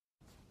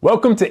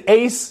Welcome to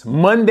Ace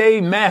Monday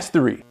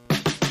Mastery.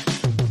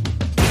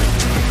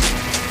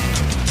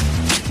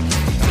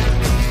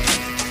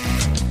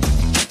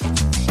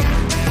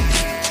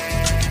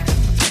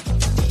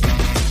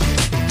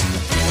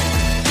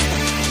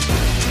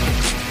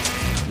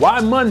 Why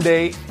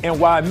Monday and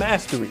why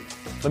mastery?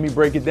 Let me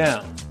break it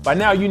down. By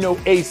now, you know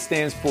ACE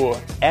stands for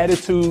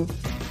attitude,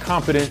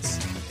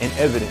 competence, and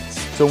evidence.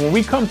 So when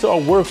we come to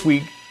our work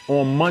week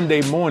on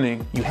Monday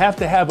morning, you have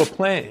to have a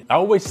plan. I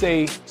always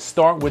say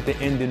start with the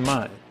end in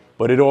mind,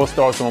 but it all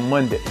starts on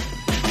Monday.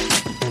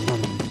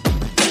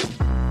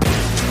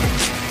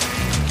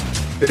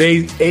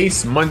 Today's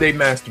Ace Monday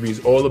Mastery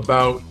is all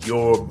about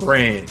your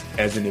brand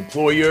as an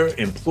employer,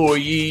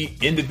 employee,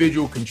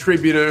 individual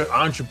contributor,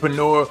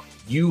 entrepreneur.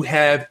 You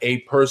have a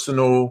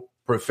personal,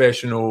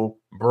 professional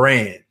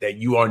brand that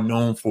you are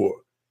known for.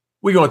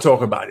 We're going to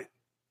talk about it.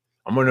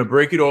 I'm going to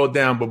break it all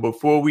down. But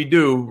before we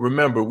do,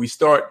 remember, we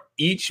start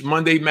each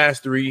Monday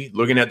Mastery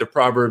looking at the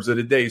Proverbs of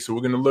the day. So we're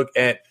going to look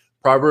at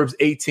Proverbs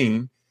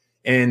 18.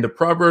 And the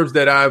Proverbs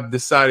that I've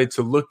decided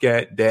to look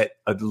at that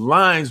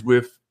aligns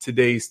with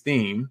today's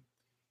theme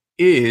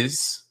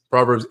is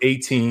Proverbs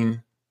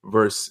 18,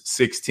 verse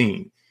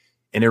 16.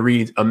 And it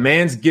reads, "A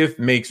man's gift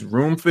makes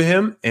room for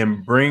him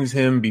and brings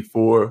him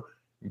before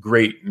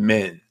great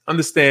men."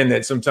 Understand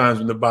that sometimes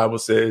when the Bible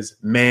says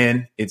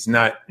man, it's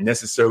not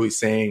necessarily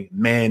saying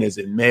man as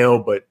in male,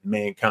 but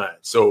mankind.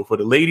 So for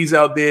the ladies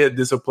out there,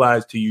 this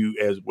applies to you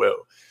as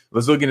well.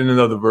 Let's look at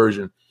another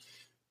version.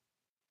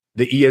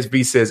 The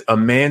ESV says, "A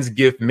man's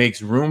gift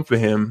makes room for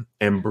him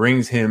and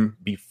brings him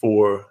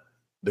before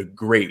the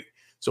great."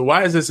 So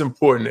why is this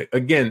important?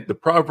 Again, the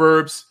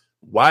Proverbs,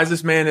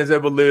 wisest man has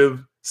ever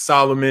lived,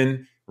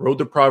 Solomon, wrote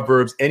the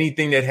Proverbs.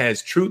 Anything that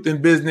has truth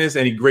in business,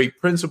 any great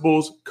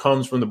principles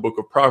comes from the book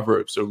of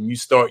Proverbs. So when you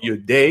start your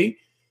day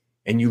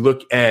and you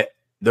look at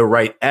the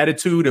right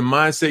attitude and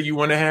mindset you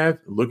want to have,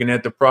 looking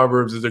at the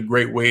Proverbs is a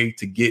great way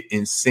to get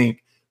in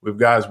sync with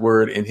God's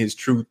word and his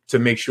truth to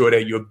make sure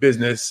that your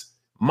business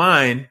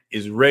mind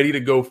is ready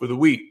to go for the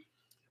week.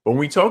 But when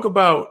we talk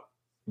about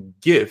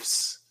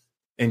gifts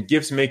and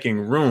gifts making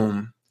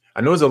room,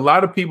 I know there's a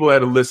lot of people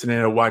that are listening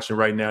and watching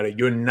right now that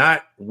you're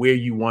not where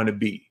you want to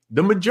be.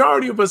 The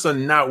majority of us are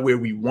not where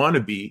we want to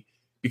be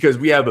because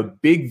we have a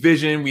big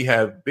vision. We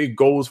have big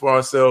goals for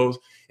ourselves.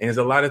 And there's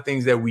a lot of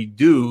things that we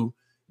do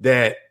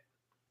that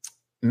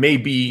may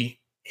be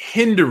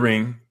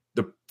hindering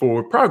the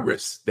forward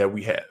progress that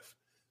we have.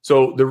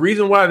 So the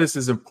reason why this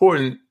is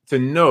important to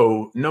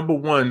know, number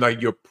one,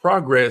 like your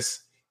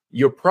progress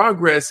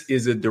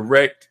is a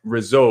direct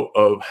result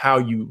of how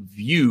you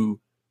view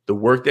the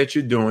work that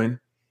you're doing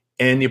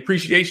and the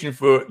appreciation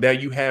for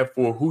that you have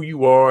for who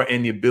you are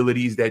and the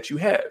abilities that you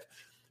have.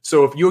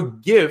 So if your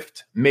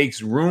gift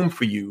makes room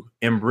for you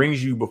and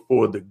brings you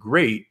before the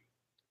great,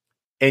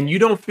 and you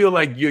don't feel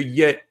like you're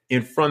yet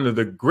in front of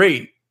the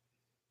great,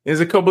 there's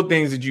a couple of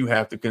things that you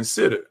have to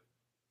consider.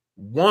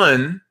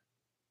 One,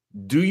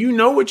 do you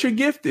know what your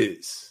gift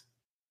is?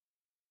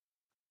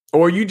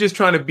 Or are you just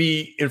trying to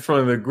be in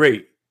front of the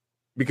great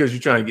because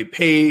you're trying to get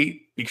paid,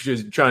 because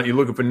you're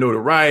looking for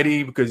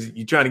notoriety, because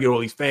you're trying to get all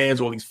these fans,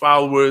 all these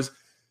followers?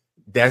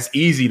 That's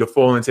easy to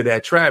fall into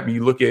that trap. And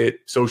you look at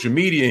social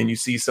media and you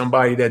see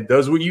somebody that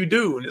does what you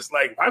do. And it's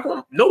like, why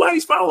come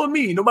nobody's following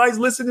me? Nobody's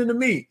listening to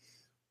me.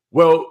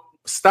 Well,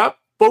 stop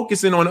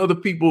focusing on other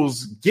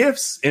people's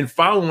gifts and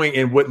following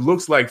and what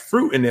looks like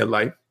fruit in their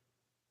life.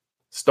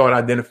 Start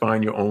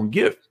identifying your own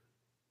gift.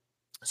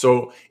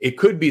 So it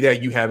could be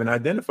that you haven't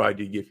identified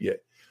your gift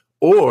yet.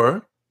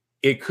 Or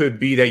it could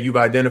be that you've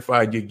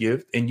identified your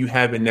gift and you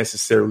haven't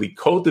necessarily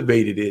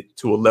cultivated it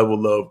to a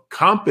level of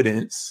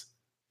competence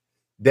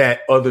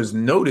that others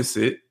notice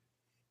it,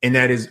 and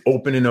that is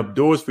opening up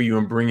doors for you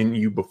and bringing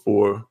you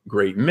before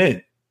great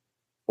men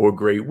or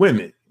great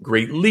women,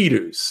 great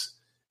leaders,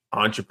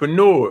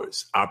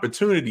 entrepreneurs,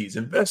 opportunities,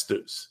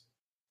 investors.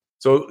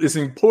 So it's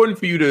important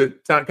for you to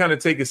kind of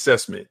take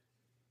assessment.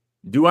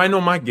 Do I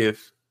know my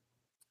gift?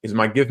 Is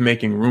my gift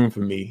making room for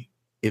me?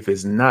 If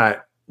it's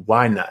not,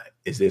 why not?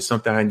 Is there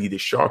something I need to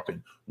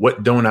sharpen?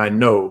 What don't I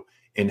know?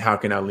 And how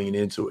can I lean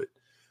into it?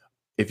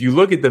 If you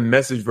look at the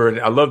Message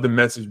version, I love the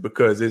Message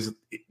because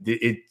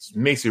it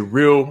makes it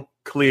real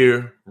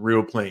clear,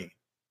 real plain.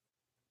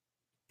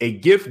 A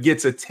gift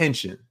gets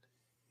attention.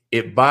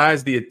 It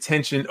buys the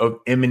attention of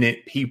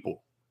eminent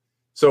people.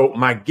 So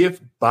my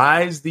gift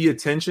buys the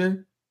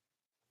attention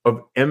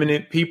of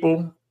eminent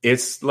people.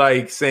 It's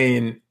like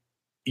saying,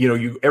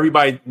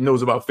 everybody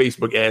knows about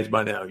Facebook ads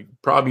by now. You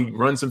probably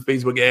run some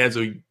Facebook ads,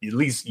 or at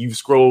least you've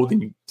scrolled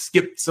and you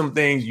skipped some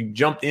things. You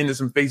jumped into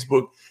some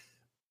Facebook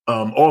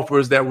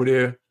offers that were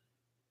there.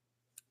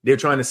 They're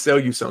trying to sell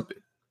you something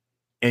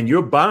and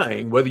you're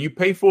buying, whether you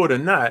pay for it or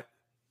not,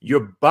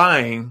 you're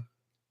buying.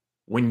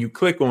 When you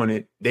click on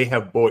it, they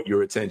have bought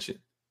your attention.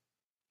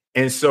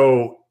 And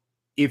so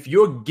if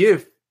your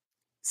gift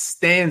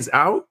stands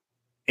out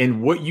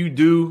and what you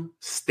do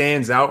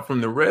stands out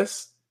from the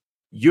rest,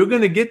 you're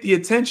going to get the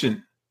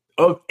attention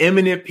of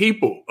eminent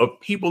people, of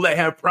people that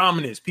have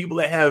prominence, people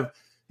that have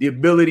the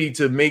ability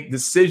to make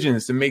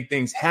decisions, to make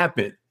things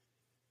happen.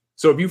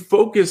 So if you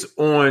focus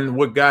on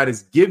what God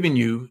has given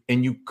you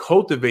and you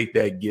cultivate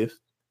that gift,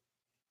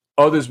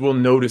 others will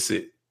notice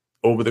it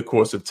over the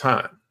course of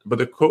time. But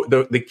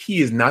the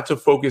key is not to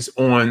focus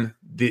on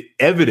the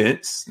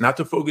evidence, not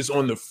to focus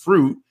on the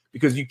fruit,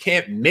 because you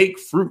can't make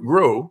fruit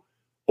grow.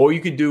 All you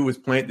can do is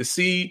plant the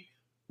seed,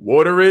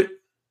 water it.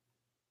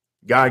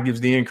 God gives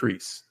the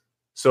increase.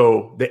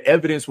 So the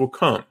evidence will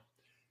come.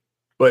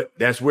 But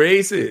that's where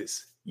ACE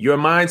is. Your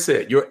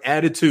mindset, your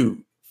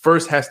attitude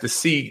first has to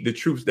see the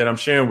truth that I'm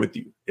sharing with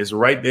you. It's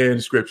right there in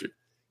the scripture.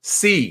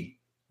 See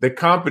the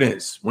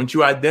competence. Once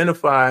you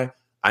identify,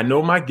 I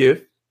know my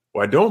gift,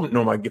 or I don't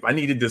know my gift, I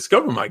need to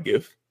discover my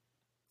gift,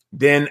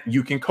 then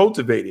you can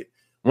cultivate it.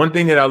 One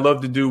thing that I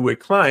love to do with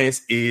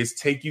clients is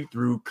take you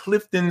through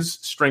Clifton's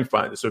Strength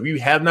Finders. So if you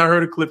have not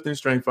heard of Clifton's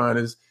Strength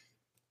Finders,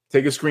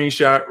 take a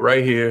screenshot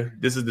right here.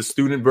 This is the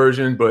student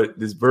version, but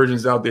this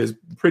version's out there is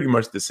pretty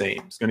much the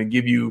same. It's going to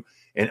give you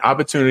an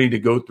opportunity to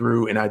go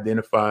through and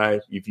identify,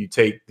 if you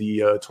take the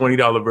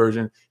 $20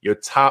 version, your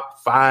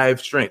top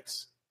 5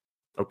 strengths.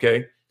 Okay.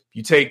 If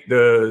you take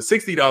the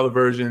 $60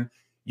 version,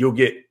 you'll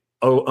get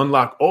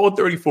unlock all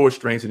 34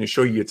 strengths and it'll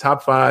show you your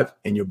top 5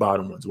 and your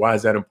bottom ones. Why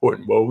is that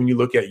important? Well, when you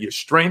look at your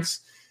strengths,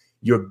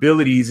 your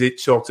abilities,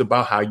 it talks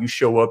about how you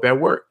show up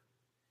at work.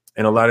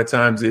 And a lot of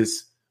times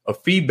it's a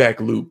feedback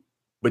loop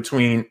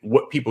between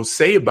what people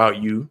say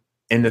about you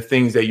and the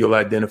things that you'll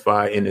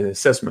identify in an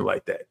assessment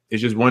like that.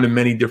 It's just one of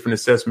many different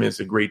assessments,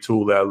 a great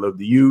tool that I love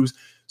to use.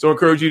 So I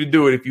encourage you to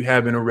do it if you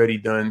haven't already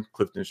done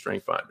Clifton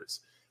Strength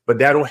Finders. But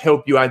that'll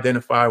help you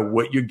identify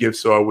what your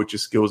gifts are, what your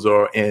skills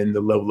are, and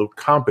the level of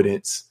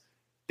competence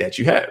that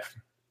you have.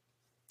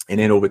 And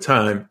then over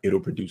time,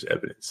 it'll produce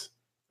evidence.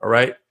 All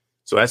right.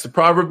 So that's the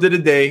proverb of the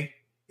day.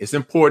 It's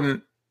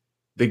important.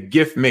 The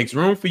gift makes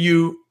room for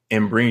you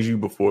and brings you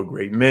before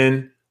great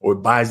men, or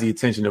buys the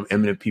attention of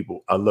eminent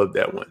people. I love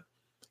that one.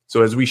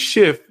 So as we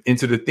shift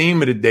into the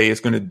theme of the day, it's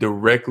going to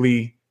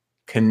directly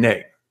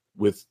connect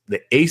with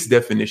the ACE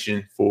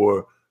definition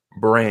for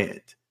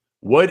brand.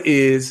 What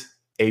is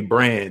a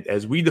brand?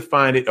 As we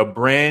define it, a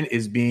brand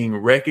is being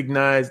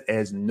recognized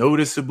as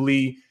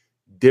noticeably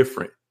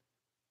different.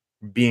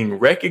 Being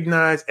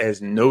recognized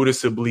as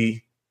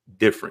noticeably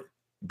different.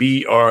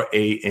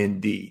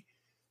 BRAND.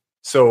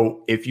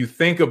 So if you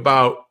think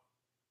about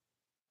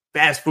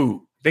fast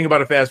food, think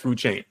about a fast food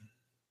chain.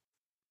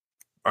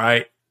 All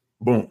right.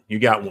 Boom. You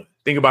got one.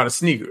 Think about a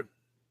sneaker.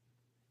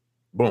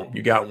 Boom.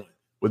 You got one.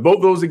 With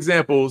both those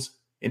examples,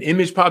 an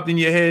image popped in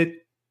your head,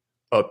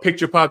 a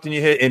picture popped in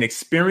your head, an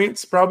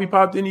experience probably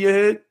popped into your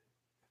head.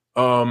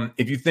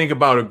 If you think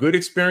about a good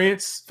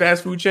experience,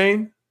 fast food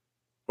chain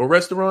or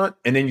restaurant,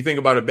 and then you think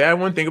about a bad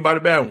one, think about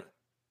a bad one.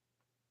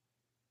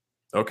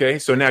 Okay.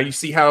 So now you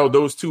see how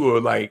those two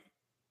are like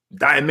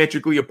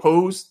diametrically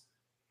opposed.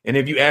 And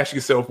if you ask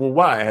yourself, well,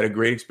 why? I had a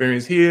great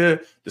experience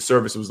here. The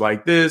service was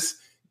like this.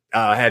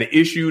 I had an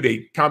issue.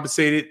 They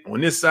compensated on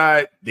this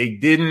side. They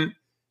didn't.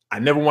 I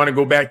never want to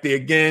go back there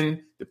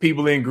again. The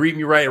people didn't greet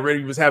me right. I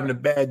already was having a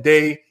bad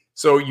day.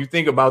 So you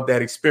think about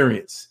that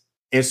experience.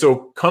 And so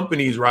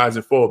companies rise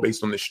and fall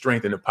based on the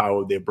strength and the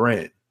power of their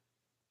brand.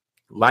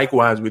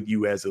 Likewise with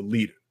you as a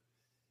leader,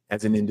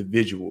 as an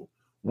individual.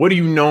 What are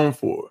you known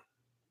for?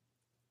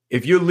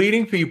 If you're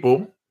leading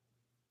people,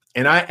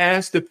 and I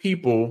ask the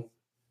people,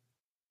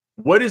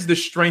 what is the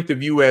strength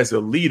of you as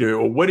a leader,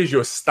 or what is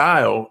your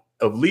style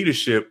of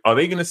leadership? Are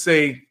they going to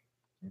say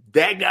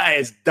that guy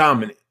is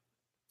dominant?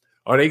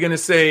 Are they going to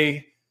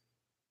say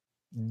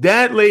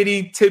that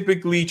lady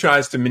typically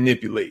tries to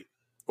manipulate?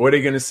 Or are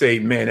they going to say,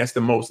 man, that's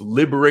the most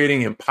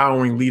liberating,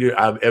 empowering leader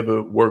I've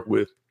ever worked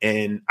with,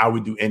 and I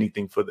would do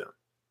anything for them?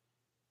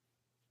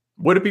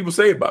 What do people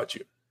say about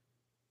you?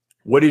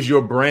 What is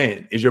your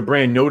brand? Is your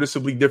brand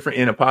noticeably different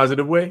in a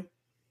positive way?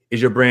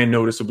 Is your brand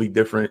noticeably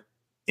different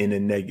in a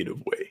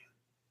negative way?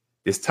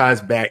 This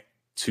ties back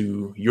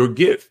to your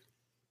gift,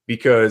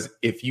 because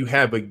if you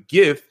have a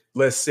gift,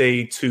 let's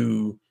say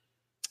to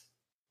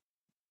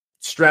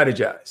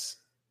strategize,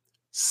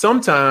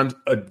 sometimes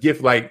a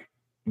gift like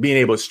being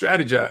able to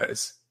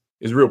strategize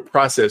is real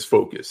process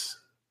focused.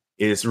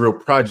 It's real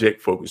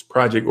project focused,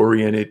 project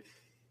oriented,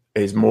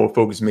 is more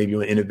focused maybe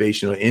on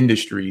innovation or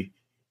industry.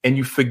 And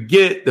you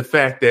forget the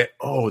fact that,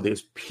 oh,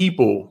 there's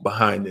people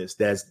behind this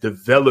that's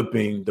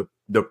developing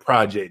the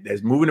project,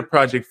 that's moving the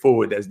project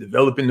forward, that's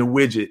developing the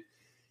widget.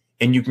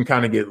 And you can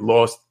kind of get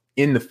lost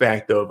in the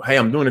fact of, hey,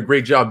 I'm doing a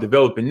great job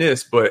developing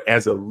this, but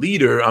as a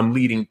leader, I'm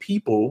leading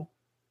people.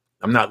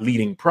 I'm not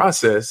leading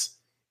process.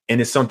 And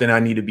it's something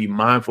I need to be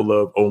mindful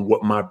of on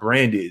what my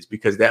brand is,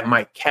 because that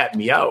might cap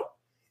me out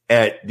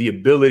at the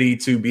ability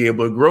to be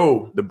able to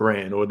grow the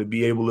brand or to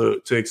be able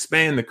to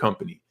expand the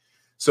company.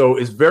 So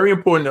it's very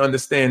important to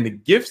understand the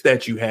gifts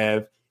that you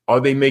have. Are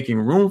they making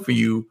room for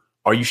you?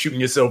 Are you shooting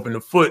yourself in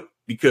the foot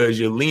because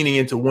you're leaning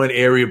into one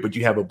area, but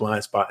you have a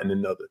blind spot in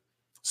another?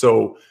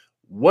 So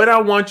what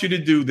I want you to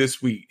do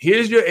this week,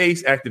 here's your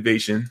ACE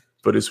activation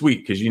for this week,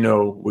 because, you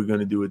know, we're going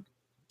to do a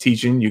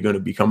teaching. You're going to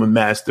become a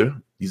master.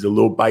 These are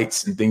little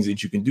bites and things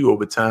that you can do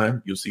over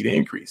time. You'll see the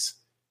increase.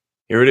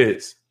 Here it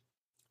is.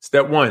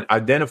 Step one,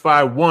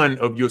 identify one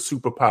of your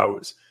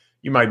superpowers.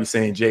 You might be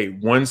saying, Jay,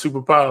 one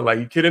superpower? Like,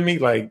 you kidding me?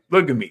 Like,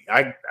 look at me.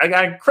 I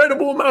got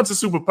incredible amounts of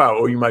superpower.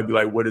 Or you might be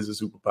like, what is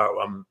a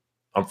superpower?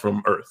 I'm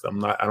from Earth.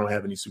 I don't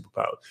have any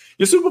superpowers.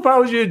 Your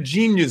superpower is your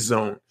genius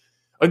zone.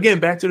 Again,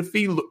 back to the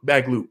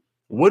feedback loop.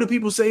 What do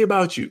people say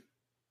about you?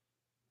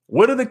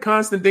 What are the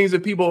constant things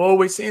that people are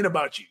always saying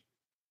about you?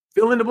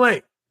 Fill in the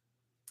blank.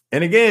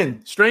 And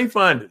again, strength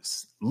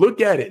finders, look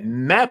at it,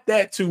 map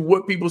that to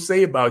what people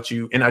say about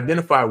you and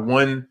identify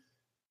one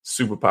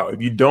superpower.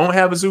 If you don't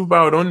have a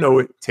superpower, don't know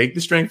it, take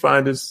the strength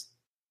finders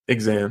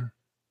exam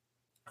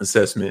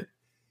assessment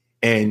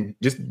and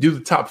just do the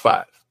top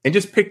 5 and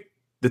just pick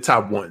the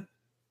top 1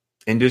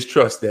 and just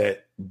trust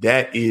that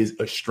that is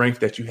a strength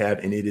that you have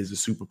and it is a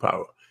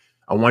superpower.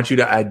 I want you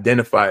to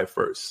identify it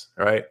first.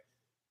 All right.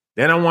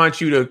 Then I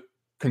want you to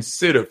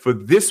consider for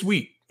this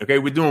week. Okay,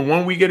 we're doing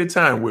 1 week at a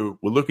time. We're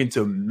looking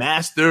to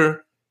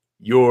master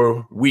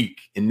your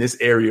week in this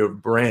area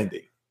of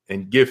branding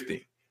and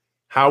gifting.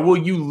 How will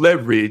you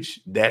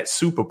leverage that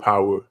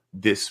superpower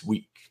this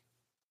week?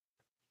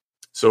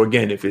 So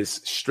again, if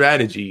it's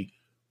strategy,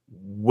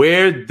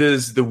 where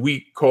does the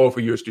week call for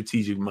your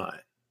strategic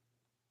mind?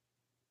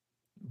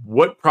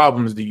 What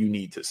problems do you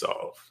need to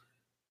solve?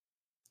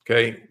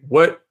 Okay,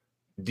 what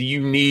do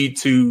you need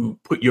to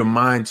put your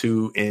mind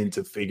to and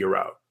to figure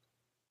out?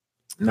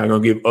 I'm not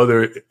going to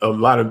give a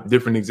lot of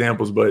different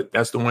examples, but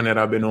that's the one that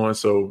I've been on.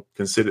 So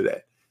consider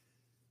that.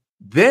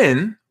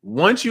 Then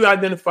once you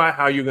identify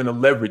how you're going to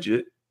leverage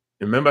it,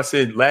 remember I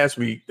said last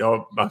week,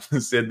 I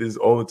said this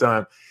all the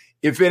time.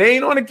 If it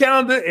ain't on the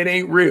calendar, it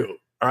ain't real.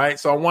 All right.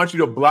 So I want you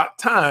to block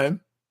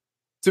time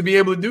to be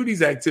able to do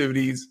these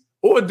activities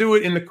or do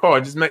it in the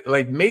car. Just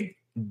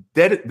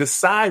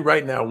decide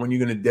right now when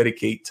you're going to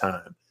dedicate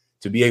time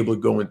to be able to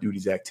go and do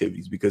these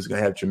activities because it's going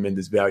to have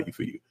tremendous value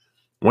for you.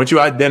 Once you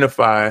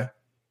identify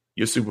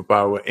your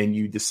superpower and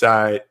you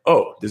decide,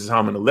 oh, this is how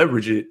I'm going to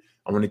leverage it,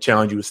 I'm going to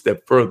challenge you a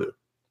step further.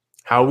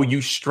 How will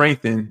you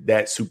strengthen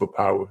that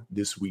superpower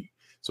this week?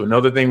 So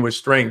another thing with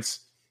strengths,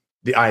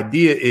 the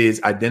idea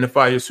is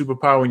identify your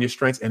superpower and your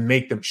strengths and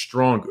make them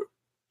stronger.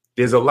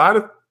 There's a lot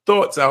of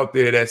thoughts out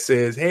there that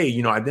says,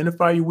 hey,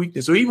 identify your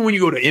weakness. So even when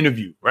you go to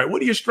interview, right?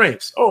 What are your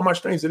strengths? Oh, my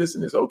strengths are this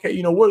and this.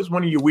 Okay, what is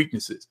one of your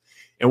weaknesses?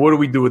 And what do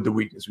we do with the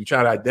weakness? We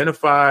try to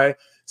identify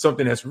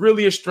something that's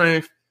really a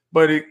strength,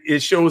 but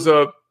it shows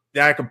up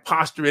that I can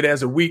posture it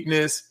as a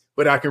weakness,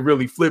 but I can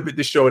really flip it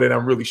to show that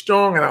I'm really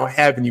strong and I don't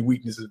have any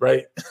weaknesses,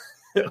 right?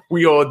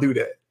 We all do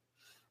that.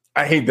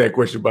 I hate that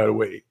question, by the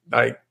way.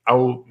 Like, I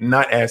will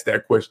not ask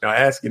that question. I'll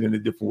ask it in a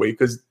different way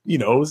because,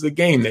 it's a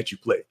game that you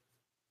play.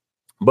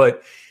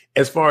 But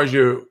as far as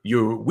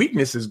your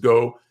weaknesses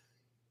go,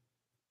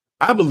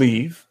 I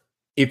believe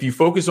if you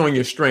focus on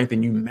your strength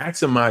and you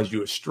maximize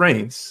your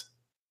strengths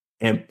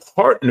and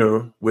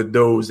partner with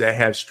those that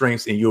have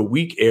strengths in your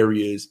weak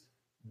areas,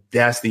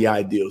 that's the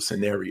ideal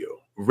scenario.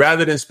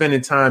 Rather than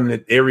spending time in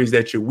the areas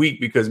that you're weak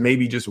because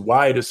maybe just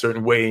wired a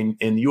certain way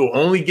and you'll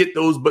only get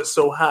those but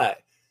so high.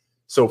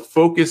 So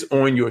focus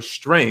on your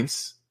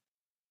strengths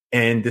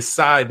and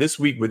decide this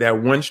week with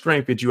that one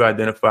strength that you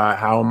identify,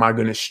 how am I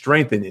going to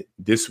strengthen it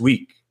this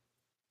week?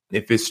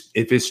 If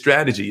it's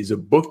strategy, is a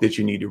book that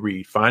you need to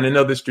read. Find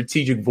another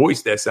strategic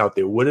voice that's out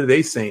there. What are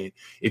they saying?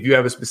 If you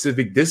have a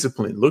specific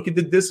discipline, look at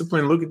the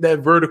discipline, look at that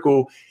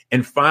vertical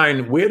and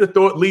find where the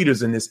thought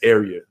leaders in this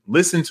area.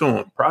 Listen to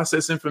them,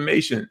 process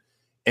information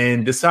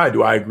and decide,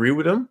 do I agree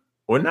with them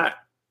or not?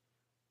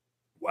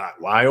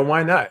 Why or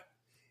why not?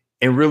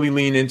 And really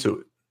lean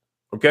into it.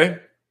 Okay.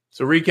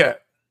 So recap,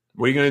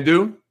 what are you going to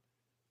do?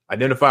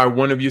 Identify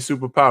one of your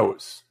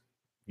superpowers.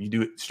 You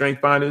do it,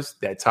 strength finders,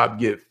 that top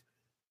gift.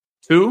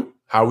 2,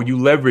 how will you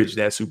leverage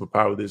that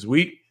superpower this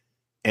week?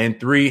 And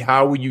 3,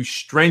 how will you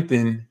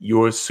strengthen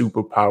your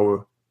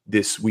superpower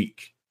this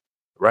week?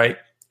 Right?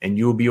 And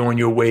you'll be on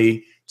your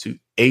way to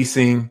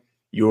acing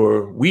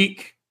your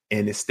week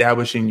and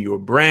establishing your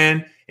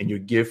brand, and your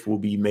gift will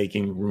be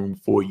making room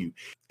for you.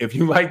 If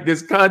you like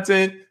this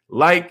content,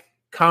 like,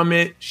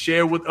 comment,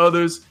 share with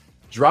others,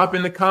 drop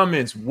in the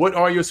comments. What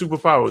are your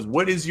superpowers?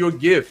 What is your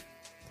gift?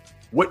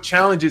 What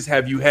challenges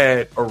have you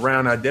had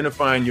around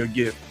identifying your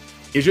gift?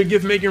 Is your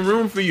gift making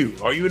room for you?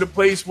 Are you in a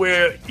place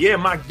where,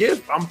 my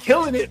gift, I'm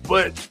killing it,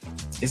 but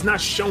it's not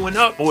showing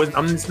up or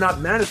it's not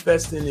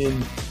manifesting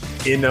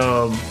in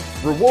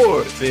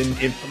rewards and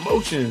in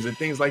promotions and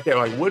things like that?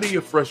 Like, what are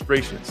your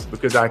frustrations?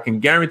 Because I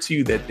can guarantee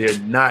you that they're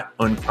not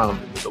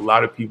uncommon. There's a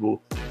lot of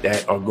people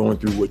that are going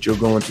through what you're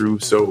going through.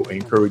 So I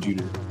encourage you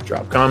to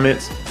drop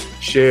comments,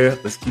 share.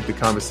 Let's keep the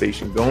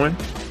conversation going.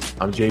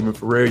 I'm Jabin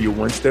Ferrer. You're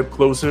one step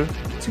closer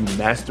to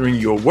mastering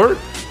your work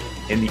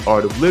and the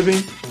art of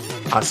living.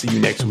 I'll see you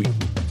next week.